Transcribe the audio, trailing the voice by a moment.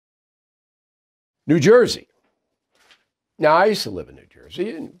New Jersey. Now, I used to live in New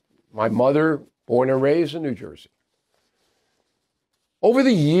Jersey, and my mother, born and raised in New Jersey. Over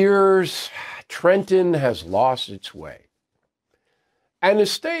the years, Trenton has lost its way. And the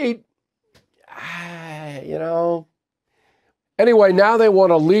state, Anyway, now they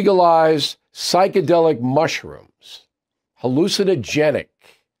want to legalize psychedelic mushrooms, hallucinogenic,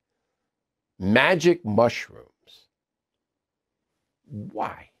 magic mushrooms.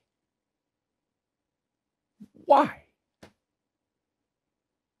 Why? Why?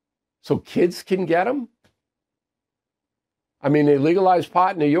 So kids can get them? I mean, they legalized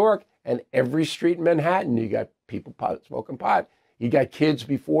pot in New York, and every street in Manhattan, you got people smoking pot. You got kids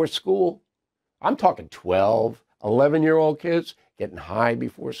before school. I'm talking 12, 11-year-old kids getting high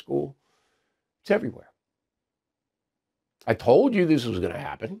before school. It's everywhere. I told you this was going to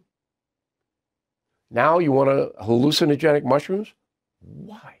happen. Now you want hallucinogenic mushrooms?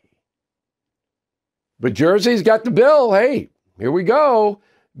 Why? But Jersey's got the bill. Hey, here we go.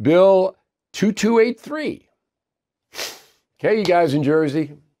 Bill 2283. Okay, you guys in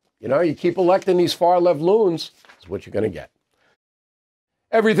Jersey, you keep electing these far-left loons, that's what you're going to get.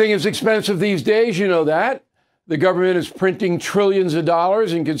 Everything is expensive these days, you know that. The government is printing trillions of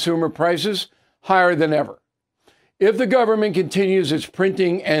dollars and consumer prices higher than ever. If the government continues its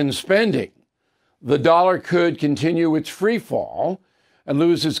printing and spending, the dollar could continue its free fall and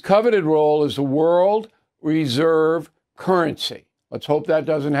lose its coveted role as the world reserve currency. Let's hope that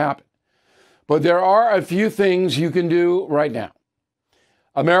doesn't happen. But there are a few things you can do right now.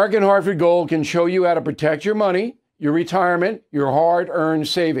 American Hartford Gold can show you how to protect your money, your retirement, your hard-earned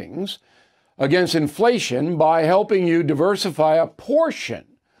savings against inflation by helping you diversify a portion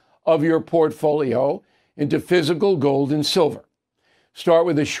of your portfolio into physical gold and silver. Start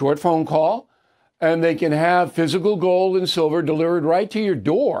with a short phone call, and they can have physical gold and silver delivered right to your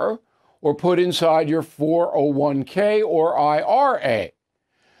door or put inside your 401k or IRA.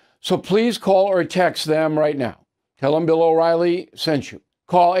 So please call or text them right now. Tell them Bill O'Reilly sent you.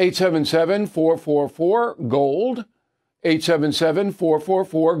 Call 877-444-GOLD,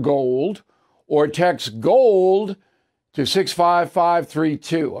 877-444-GOLD, or text GOLD to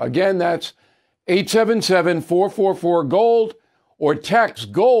 65532. Again, that's 877-444-GOLD, or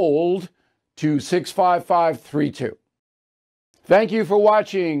text GOLD to 65532. Thank you for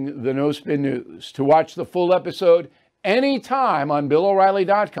watching the No Spin News. To watch the full episode anytime on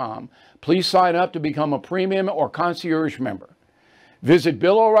BillO'Reilly.com, please sign up to become a premium or concierge member. Visit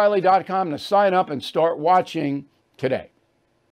BillO'Reilly.com to sign up and start watching today.